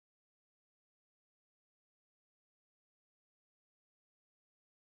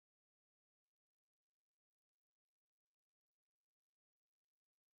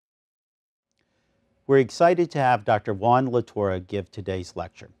We're excited to have Dr. Juan Lertora give today's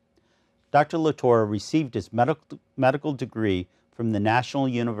lecture. Dr. Lertora received his medical degree from the National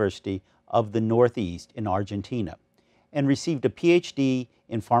University of the Northeast in Argentina and received a PhD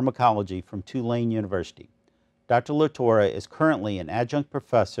in pharmacology from Tulane University. Dr. Lertora is currently an adjunct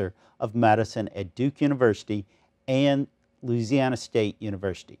professor of medicine at Duke University and Louisiana State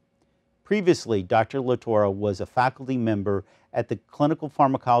University. Previously, Dr. Lertora was a faculty member at the Clinical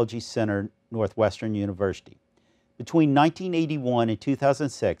Pharmacology Center, Northwestern University. Between 1981 and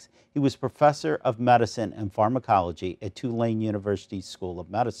 2006, he was professor of medicine and pharmacology at Tulane University School of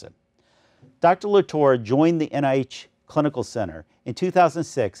Medicine. Dr. Lertora joined the NIH Clinical Center in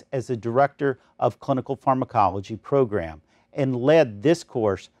 2006 as the director of Clinical Pharmacology program and led this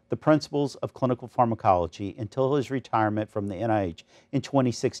course, The Principles of Clinical Pharmacology, until his retirement from the NIH in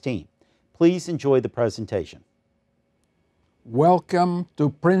 2016. Please enjoy the presentation. Welcome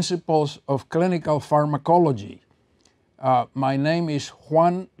to Principles of Clinical Pharmacology. My name is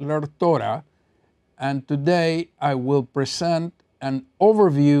Juan Lertora, and today I will present an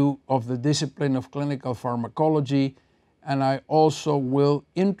overview of the discipline of clinical pharmacology, and I also will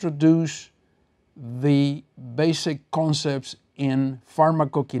introduce the basic concepts in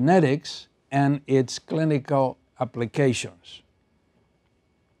pharmacokinetics and its clinical applications.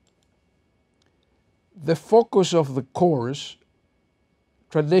 The focus of the course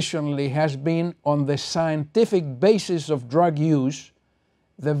traditionally has been on the scientific basis of drug use,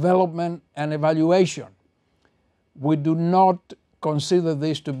 development, and evaluation. We do not consider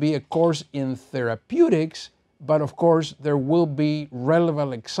this to be a course in therapeutics, but of course there will be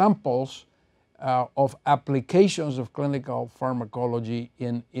relevant examples of applications of clinical pharmacology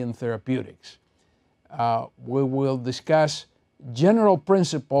in therapeutics. We will discuss general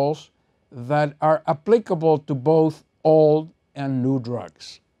principles that are applicable to both old and new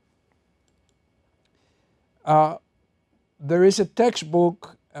drugs. There is a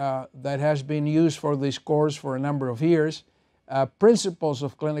textbook that has been used for this course for a number of years, Principles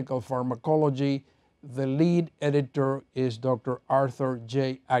of Clinical Pharmacology. The lead editor is Dr. Arthur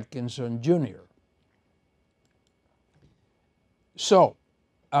J. Atkinson, Jr. So,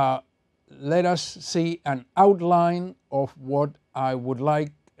 let us see an outline of what I would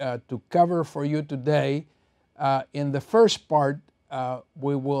like to cover for you today. In the first part,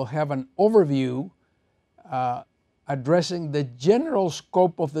 we will have an overview addressing the general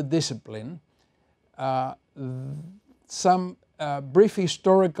scope of the discipline, some brief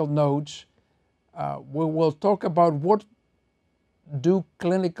historical notes. We will talk about what do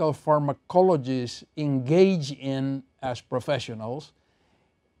clinical pharmacologists engage in as professionals.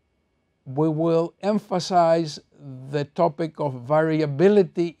 We will emphasize the topic of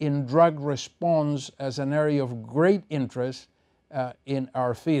variability in drug response as an area of great interest in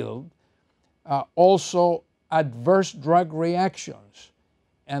our field. Also, adverse drug reactions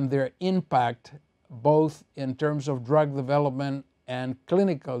and their impact both in terms of drug development and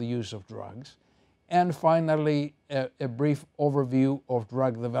clinical use of drugs. And finally, a brief overview of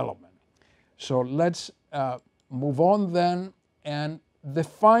drug development. So let's move on then and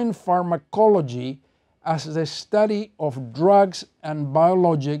define pharmacology as the study of drugs and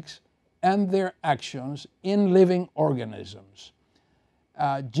biologics and their actions in living organisms.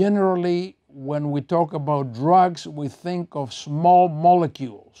 Generally, when we talk about drugs, we think of small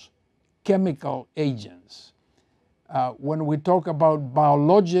molecules, chemical agents. When we talk about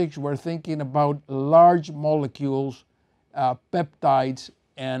biologics, we're thinking about large molecules, peptides,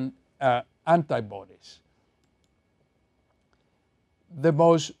 and antibodies. The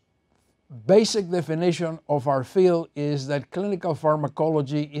most basic definition of our field is that clinical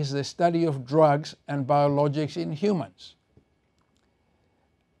pharmacology is the study of drugs and biologics in humans.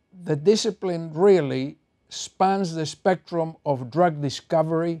 The discipline really spans the spectrum of drug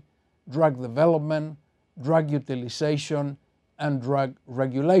discovery, drug development, drug utilization, and drug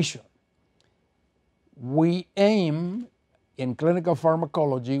regulation. We aim, in clinical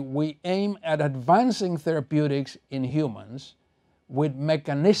pharmacology, we aim at advancing therapeutics in humans with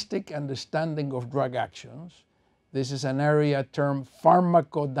mechanistic understanding of drug actions. This is an area termed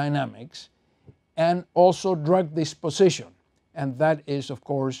pharmacodynamics, and also drug disposition. And that is, of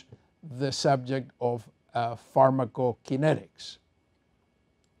course, the subject of pharmacokinetics.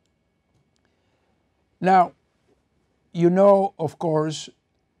 Now, you know, of course,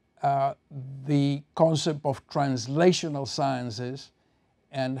 the concept of translational sciences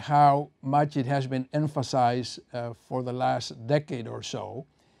and how much it has been emphasized for the last decade or so.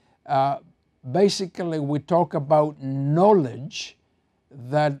 Basically, we talk about knowledge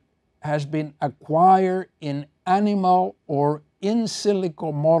that has been acquired in animal or in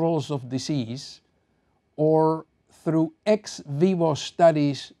silico models of disease or through ex vivo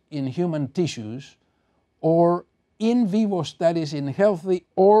studies in human tissues, or in vivo studies in healthy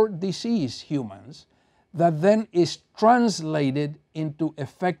or diseased humans, that then is translated into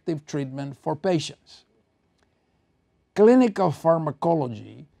effective treatment for patients. Clinical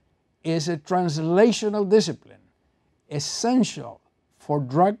pharmacology is a translational discipline essential for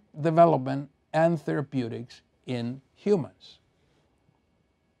drug development and therapeutics in humans.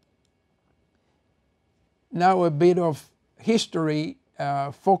 Now a bit of history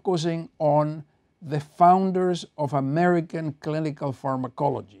focusing on the founders of American clinical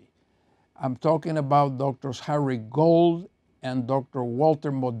pharmacology. I'm talking about Drs. Harry Gold and Dr.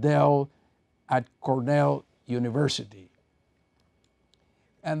 Walter Modell at Cornell University.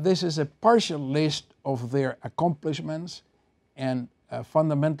 And this is a partial list of their accomplishments and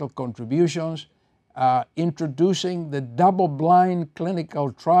fundamental contributions, introducing the double-blind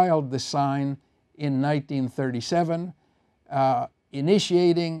clinical trial design in 1937,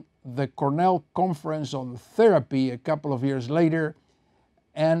 initiating the Cornell Conference on Therapy a couple of years later,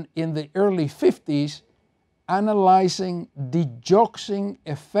 and in the early 50s, analyzing digoxin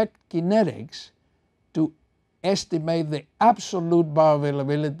effect kinetics to estimate the absolute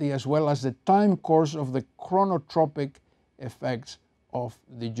bioavailability as well as the time course of the chronotropic effects of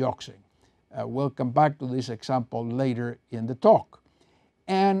digoxin. We'll come back to this example later in the talk.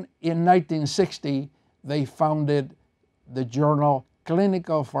 And in 1960, they founded the journal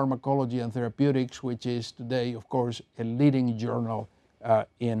Clinical Pharmacology and Therapeutics, which is today, of course, a leading journal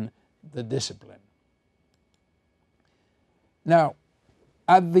in the discipline. Now,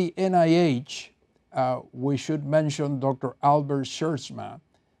 at the NIH, we should mention Dr. Albert Schertzma,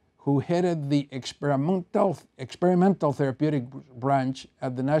 who headed the experimental therapeutic branch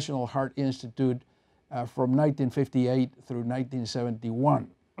at the National Heart Institute from 1958 through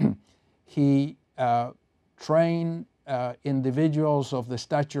 1971. He trained individuals of the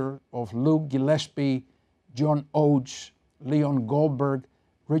stature of Luke Gillespie, John Oates, Leon Goldberg,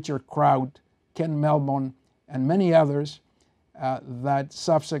 Richard Kraut, Ken Melmon, and many others that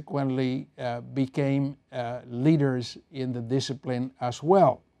subsequently became leaders in the discipline as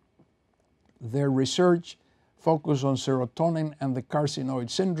well. Their research focused on serotonin and the carcinoid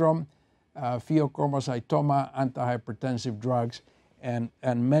syndrome, pheochromocytoma, antihypertensive drugs, and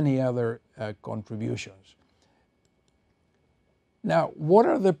many other contributions. Now, what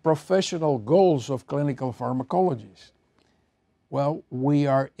are the professional goals of clinical pharmacologists? Well, we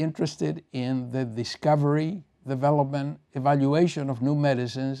are interested in the discovery, development, evaluation of new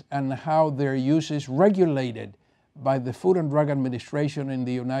medicines and how their use is regulated by the Food and Drug Administration in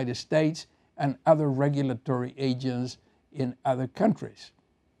the United States and other regulatory agents in other countries.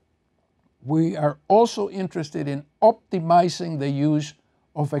 We are also interested in optimizing the use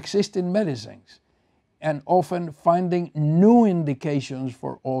of existing medicines and often finding new indications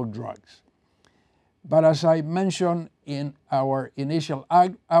for all drugs. But as I mentioned in our initial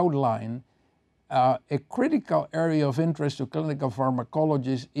outline, a critical area of interest to clinical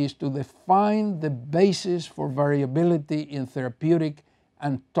pharmacologists is to define the basis for variability in therapeutic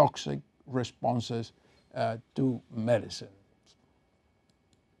and toxic responses to medicine.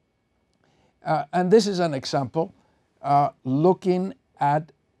 And this is an example looking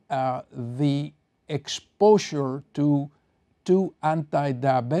at the exposure to two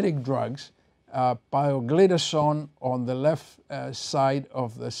anti-diabetic drugs, pioglitazone on the left side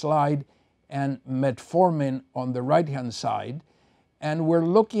of the slide and metformin on the right-hand side. And we're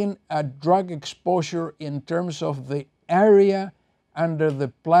looking at drug exposure in terms of the area under the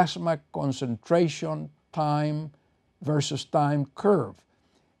plasma concentration time versus time curve.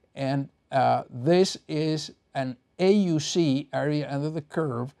 And this is an AUC, area under the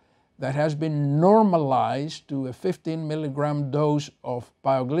curve, that has been normalized to a 15 milligram dose of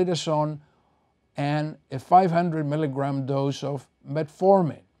pioglitazone and a 500 milligram dose of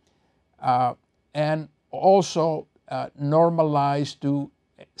metformin, and also normalized to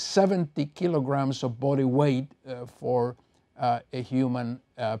 70 kilograms of body weight for a human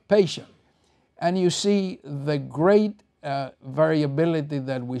patient. And you see the great variability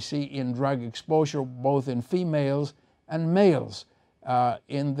that we see in drug exposure both in females and males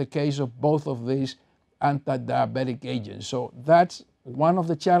in the case of both of these anti-diabetic agents. So that's one of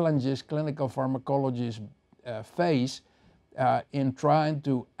the challenges clinical pharmacologists face in trying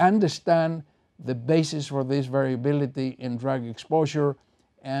to understand the basis for this variability in drug exposure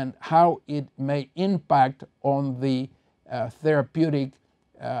and how it may impact on the therapeutic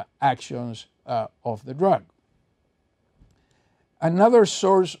actions of the drug. Another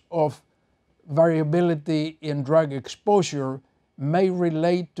source of variability in drug exposure may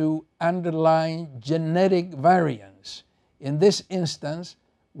relate to underlying genetic variants. In this instance,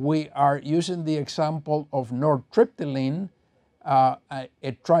 we are using the example of nortriptyline, a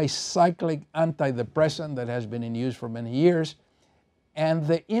tricyclic antidepressant that has been in use for many years, and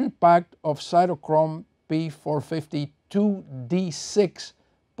the impact of cytochrome P452D6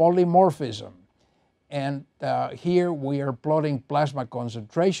 polymorphism. And here we are plotting plasma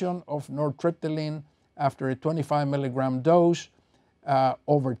concentration of nortriptyline after a 25 milligram dose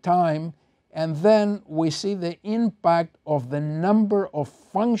over time. And then we see the impact of the number of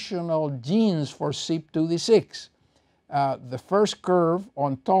functional genes for CYP2D6. The first curve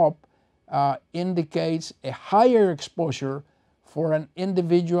on top indicates a higher exposure for an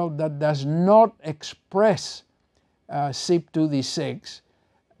individual that does not express CYP2D6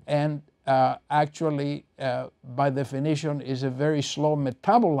 and actually, by definition, is a very slow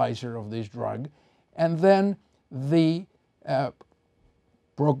metabolizer of this drug. And then the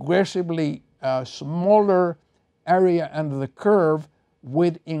progressively smaller area under the curve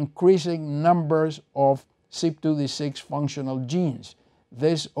with increasing numbers of CYP2D6 functional genes.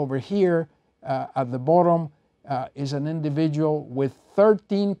 This over here at the bottom is an individual with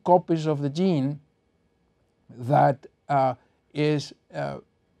 13 copies of the gene that is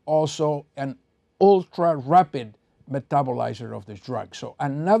also an ultra-rapid metabolizer of this drug. So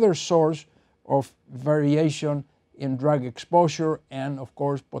another source of variation in drug exposure and, of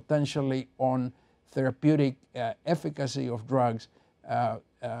course, potentially on therapeutic efficacy of drugs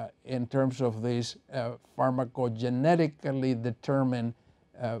in terms of this pharmacogenetically determined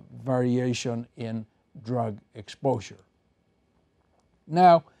variation in drug exposure.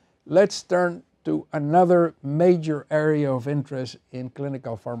 Now, let's turn to another major area of interest in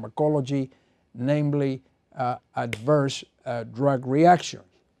clinical pharmacology, namely adverse drug reactions.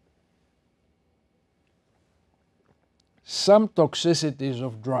 Some toxicities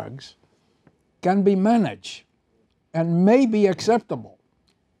of drugs can be managed and may be acceptable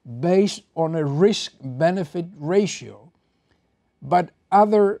based on a risk-benefit ratio, but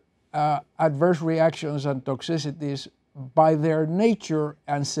other adverse reactions and toxicities by their nature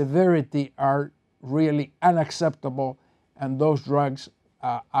and severity are really unacceptable, and those drugs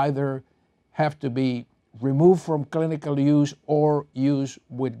either have to be removed from clinical use or used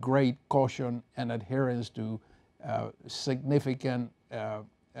with great caution and adherence to significant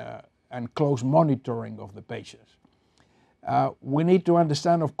and close monitoring of the patients. We need to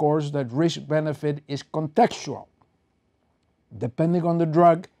understand, of course, that risk-benefit is contextual, depending on the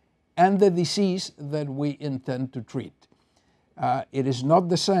drug and the disease that we intend to treat. It is not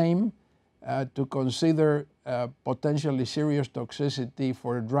the same to consider potentially serious toxicity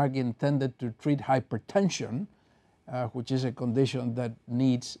for a drug intended to treat hypertension, which is a condition that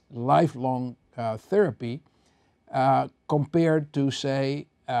needs lifelong therapy, compared to, say,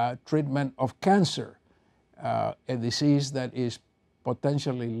 treatment of cancer, a disease that is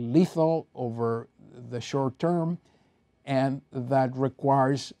potentially lethal over the short term and that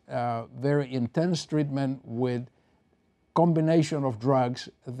requires very intense treatment with combination of drugs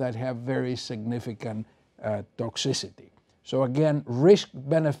that have very significant toxicity. So again,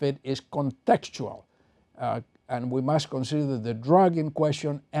 risk-benefit is contextual, and we must consider the drug in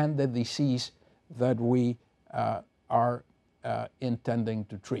question and the disease that we are intending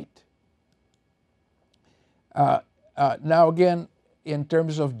to treat. Now again, in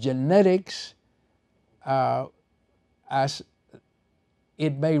terms of genetics, as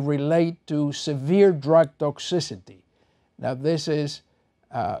it may relate to severe drug toxicity. Now this is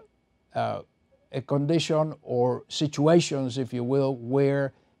a condition or situations, if you will,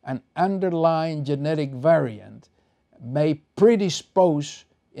 where an underlying genetic variant may predispose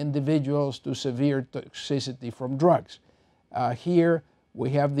individuals to severe toxicity from drugs. Here we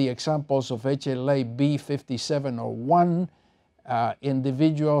have the examples of HLA-B5701.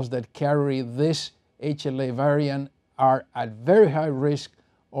 Individuals that carry this HLA variant are at very high risk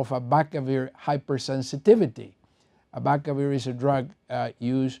of abacavir hypersensitivity. Abacavir is a drug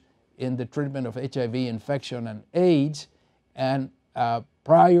used in the treatment of HIV infection and AIDS, and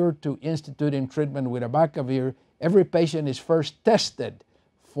prior to instituting treatment with abacavir, every patient is first tested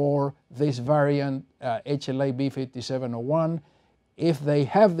for this variant HLA-B5701. If they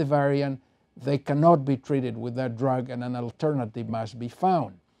have the variant, they cannot be treated with that drug and an alternative must be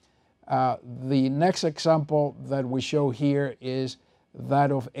found. The next example that we show here is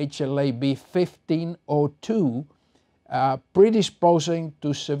that of HLA-B1502, predisposing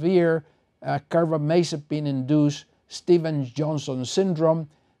to severe carbamazepine-induced Stevens-Johnson syndrome.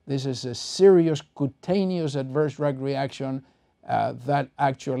 This is a serious cutaneous adverse drug reaction that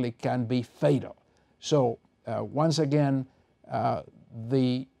actually can be fatal. So once again,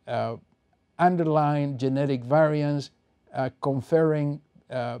 the underlying genetic variants conferring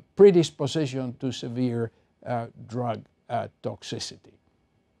predisposition to severe drug toxicity.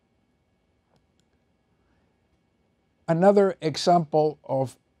 Another example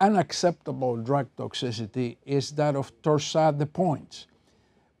of unacceptable drug toxicity is that of torsade de pointes.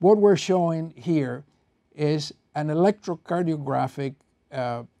 What we're showing here is an electrocardiographic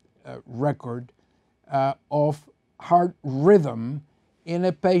record of heart rhythm in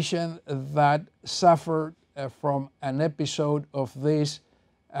a patient that suffered from an episode of this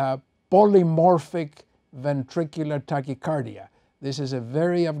polymorphic ventricular tachycardia. This is a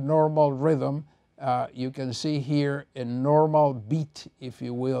very abnormal rhythm. You can see here a normal beat, if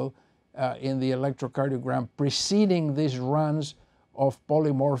you will, in the electrocardiogram preceding these runs of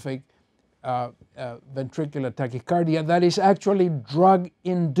polymorphic ventricular tachycardia that is actually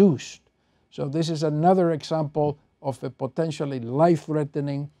drug-induced. So this is another example of a potentially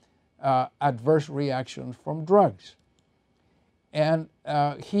life-threatening adverse reaction from drugs. And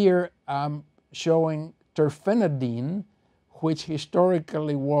here I'm showing terfenadine, which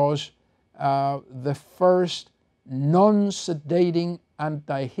historically was the first non-sedating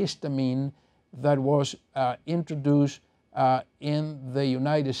antihistamine that was introduced in the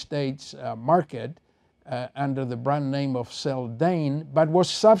United States market under the brand name of Seldane, but was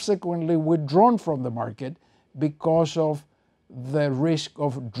subsequently withdrawn from the market because of the risk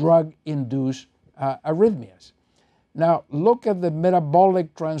of drug-induced arrhythmias. Now look at the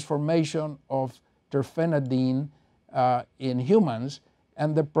metabolic transformation of terfenadine in humans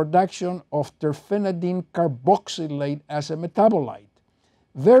and the production of terfenadine carboxylate as a metabolite.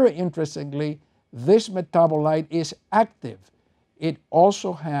 Very interestingly, this metabolite is active. It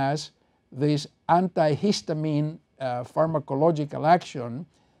also has this antihistamine pharmacological action,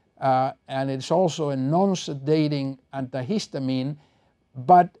 and it's also a non-sedating antihistamine,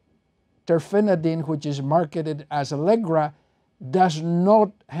 but terfenadine, which is marketed as Allegra, does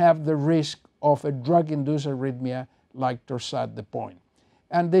not have the risk of a drug-induced arrhythmia like torsade de pointes.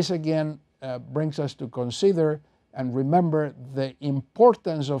 And this again brings us to consider and remember the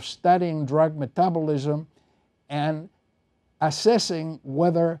importance of studying drug metabolism and assessing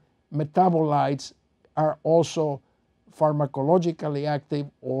whether metabolites are also pharmacologically active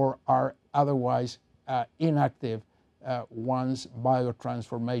or are otherwise inactive once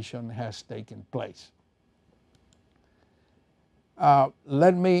biotransformation has taken place.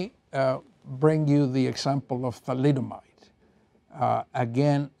 Let me bring you the example of thalidomide.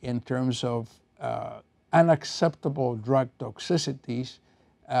 Again, in terms of unacceptable drug toxicities,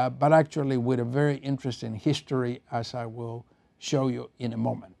 but actually with a very interesting history, as I will show you in a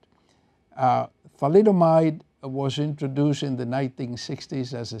moment. Thalidomide was introduced in the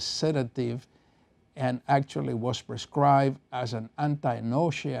 1960s as a sedative and actually was prescribed as an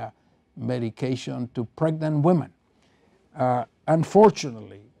anti-nausea medication to pregnant women.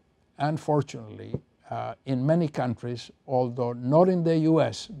 Unfortunately, in many countries, although not in the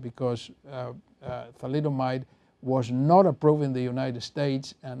US, because thalidomide was not approved in the United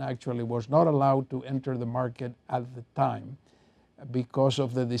States and actually was not allowed to enter the market at the time because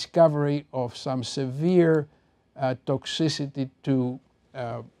of the discovery of some severe toxicity to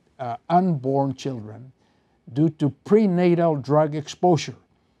unborn children due to prenatal drug exposure.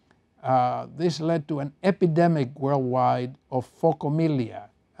 This led to an epidemic worldwide of phocomelia,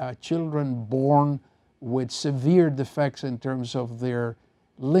 children born with severe defects in terms of their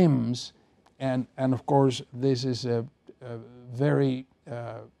limbs, and of course this is a very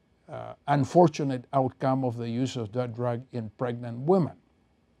unfortunate outcome of the use of that drug in pregnant women.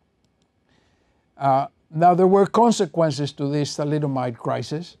 Now there were consequences to this thalidomide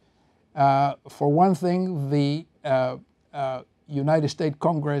crisis. For one thing, the United States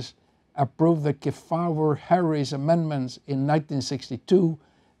Congress approved the Kefauver-Harris amendments in 1962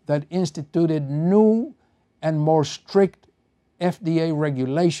 that instituted new and more strict FDA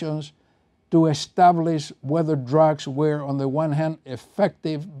regulations to establish whether drugs were, on the one hand,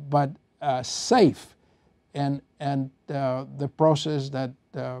 effective but safe, and the process that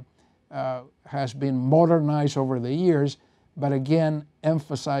has been modernized over the years, but again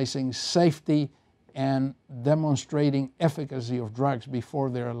emphasizing safety and demonstrating efficacy of drugs before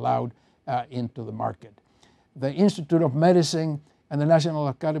they're allowed into the market. The Institute of Medicine and the National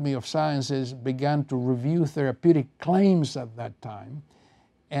Academy of Sciences began to review therapeutic claims at that time,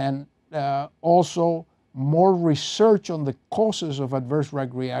 and also more research on the causes of adverse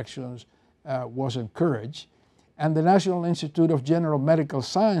drug reactions was encouraged. And the National Institute of General Medical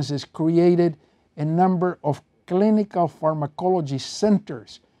Sciences created a number of clinical pharmacology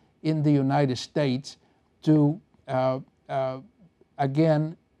centers in the United States to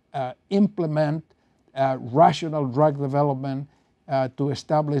again, implement rational drug development to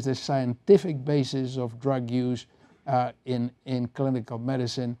establish the scientific basis of drug use in clinical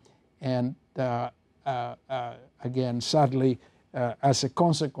medicine. And again, sadly, as a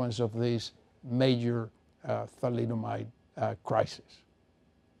consequence of this major thalidomide crisis.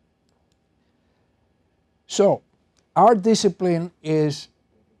 So, our discipline is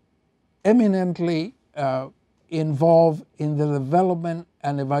eminently involved in the development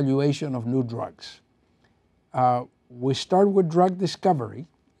and evaluation of new drugs. We start with drug discovery,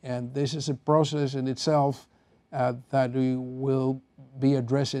 and this is a process in itself that we will be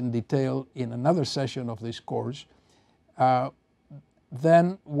addressed in detail in another session of this course.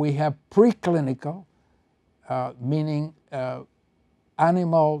 Then we have preclinical, meaning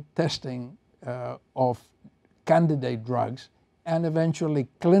animal testing of candidate drugs, and eventually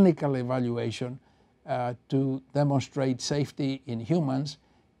clinical evaluation to demonstrate safety in humans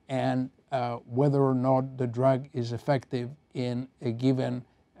and whether or not the drug is effective in a given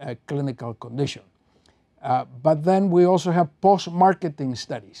clinical condition. But then we also have post-marketing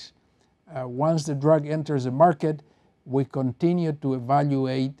studies. Once the drug enters the market, we continue to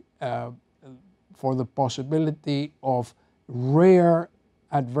evaluate for the possibility of rare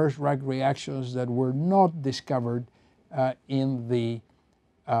adverse drug reactions that were not discovered in the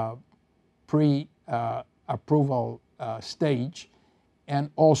pre-approval stage,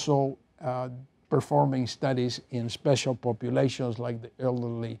 and also performing studies in special populations like the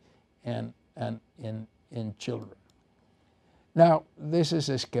elderly and in children. Now, this is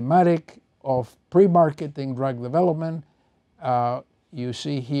a schematic of pre-marketing drug development. You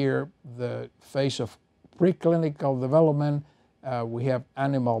see here the phase of preclinical development. We have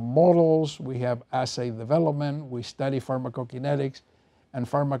animal models, we have assay development, we study pharmacokinetics and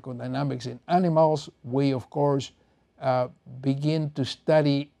pharmacodynamics in animals. We, of course, begin to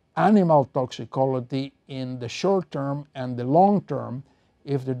study animal toxicology in the short term and the long term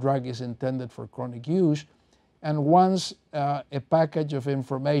if the drug is intended for chronic use. And once a package of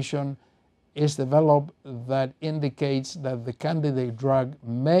information is developed that indicates that the candidate drug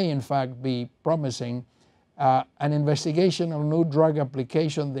may in fact be promising, an investigation of new drug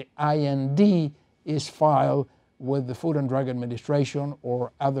application, the IND, is filed with the Food and Drug Administration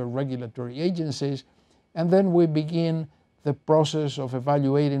or other regulatory agencies, and then we begin the process of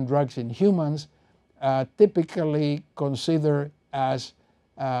evaluating drugs in humans, typically considered as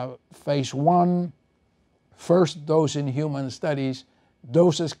phase 1, first dose in human studies,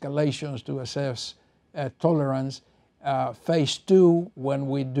 dose escalations to assess tolerance, phase 2, when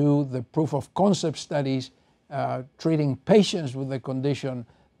we do the proof of concept studies, treating patients with a condition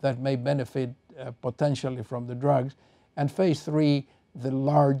that may benefit potentially from the drugs, and phase 3, the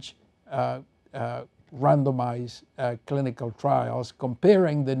large randomized clinical trials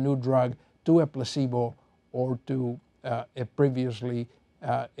comparing the new drug to a placebo or to a previously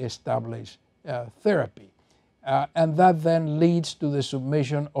established therapy. And that then leads to the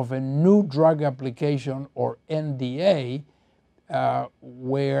submission of a new drug application, or NDA,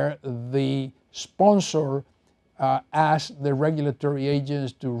 where the sponsor asks the regulatory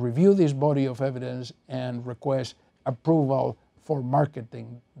agents to review this body of evidence and request approval for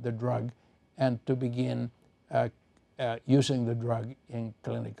marketing the drug and to begin using the drug in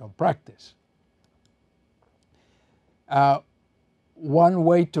clinical practice. One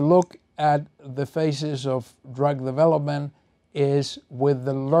way to look at the phases of drug development is with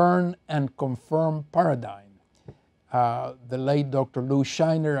the learn and confirm paradigm. The late Dr. Lou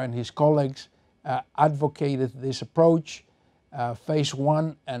Shiner and his colleagues advocated this approach. Phase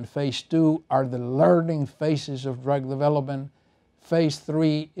 1 and phase 2 are the learning phases of drug development. Phase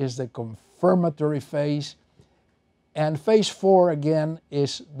 3 is the confirmatory phase. And phase 4, again,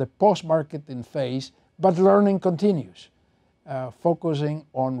 is the post-marketing phase, but learning continues, focusing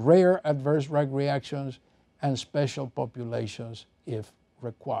on rare adverse drug reactions and special populations if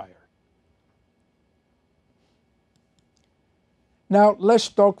required. Now, let's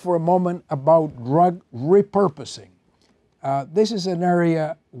talk for a moment about drug repurposing. This is an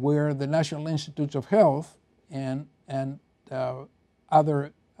area where the National Institutes of Health and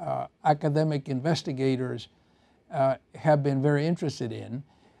other academic investigators have been very interested in,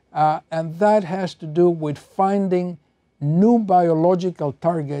 and that has to do with finding new biological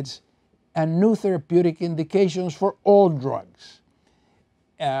targets and new therapeutic indications for all drugs.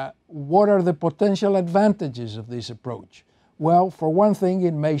 What are the potential advantages of this approach? Well, for one thing,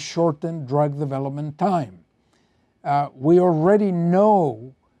 it may shorten drug development time. We already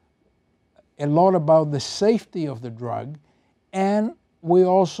know a lot about the safety of the drug, and we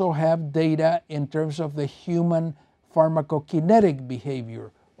also have data in terms of the human pharmacokinetic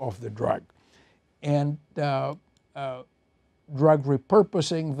behavior of the drug. And drug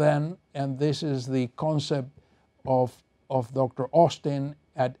repurposing then, and this is the concept of Dr. Austin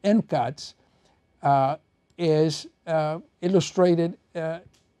at NCATS, is illustrated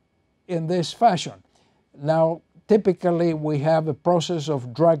in this fashion. Now, typically we have a process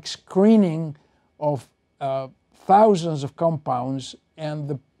of drug screening of thousands of compounds, and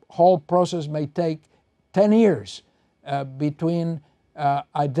the whole process may take 10 years between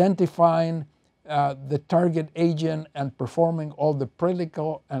identifying the target agent and performing all the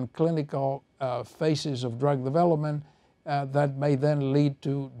preclinical and clinical phases of drug development that may then lead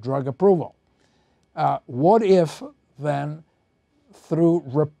to drug approval. What if then, through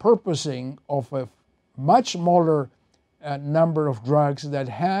repurposing of a much smaller number of drugs that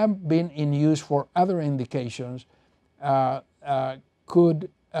have been in use for other indications, could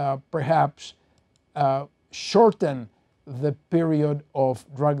perhaps shorten the period of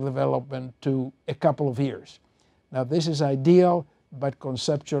drug development to a couple of years? Now, this is ideal, but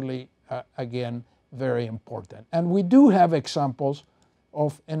conceptually, again, very important. And we do have examples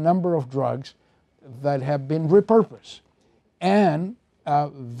of a number of drugs that have been repurposed. And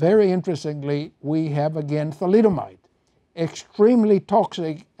very interestingly, we have again thalidomide, extremely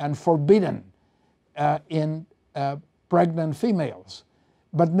toxic and forbidden in pregnant females.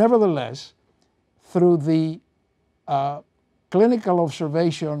 But nevertheless, through the clinical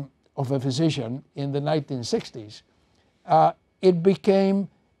observation of a physician in the 1960s, it became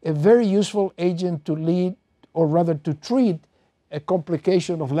a very useful agent to lead, or rather to treat, a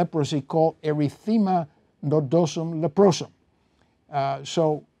complication of leprosy called erythema nodosum leprosum.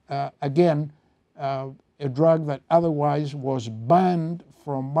 Again, a drug that otherwise was banned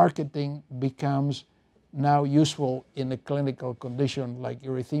from marketing becomes now useful in a clinical condition like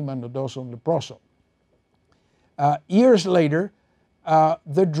erythema nodosum leprosum. Years later,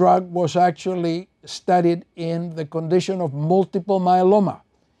 the drug was actually studied in the condition of multiple myeloma,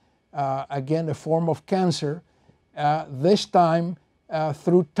 again a form of cancer, this time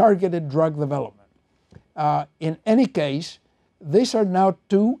through targeted drug development. In any case, these are now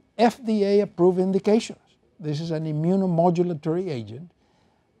two FDA-approved indications. This is an immunomodulatory agent.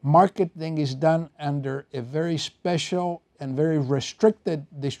 Marketing is done under a very special and very restricted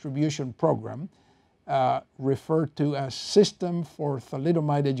distribution program referred to as System for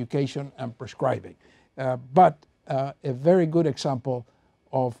Thalidomide Education and Prescribing, but a very good example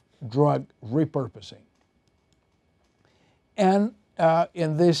of drug repurposing. And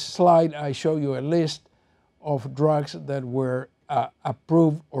in this slide, I show you a list of drugs that were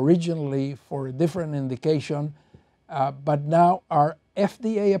approved originally for a different indication, but now are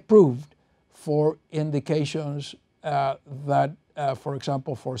FDA approved for indications that, for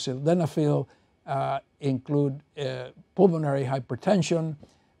example, for sildenafil, include pulmonary hypertension,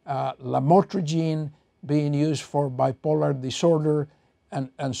 lamotrigine being used for bipolar disorder,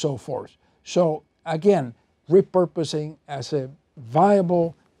 and so forth. So again, repurposing as a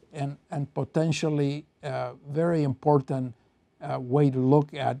viable and potentially very important way to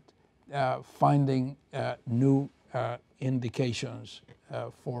look at finding new indications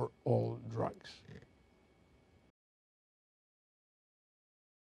for all drugs.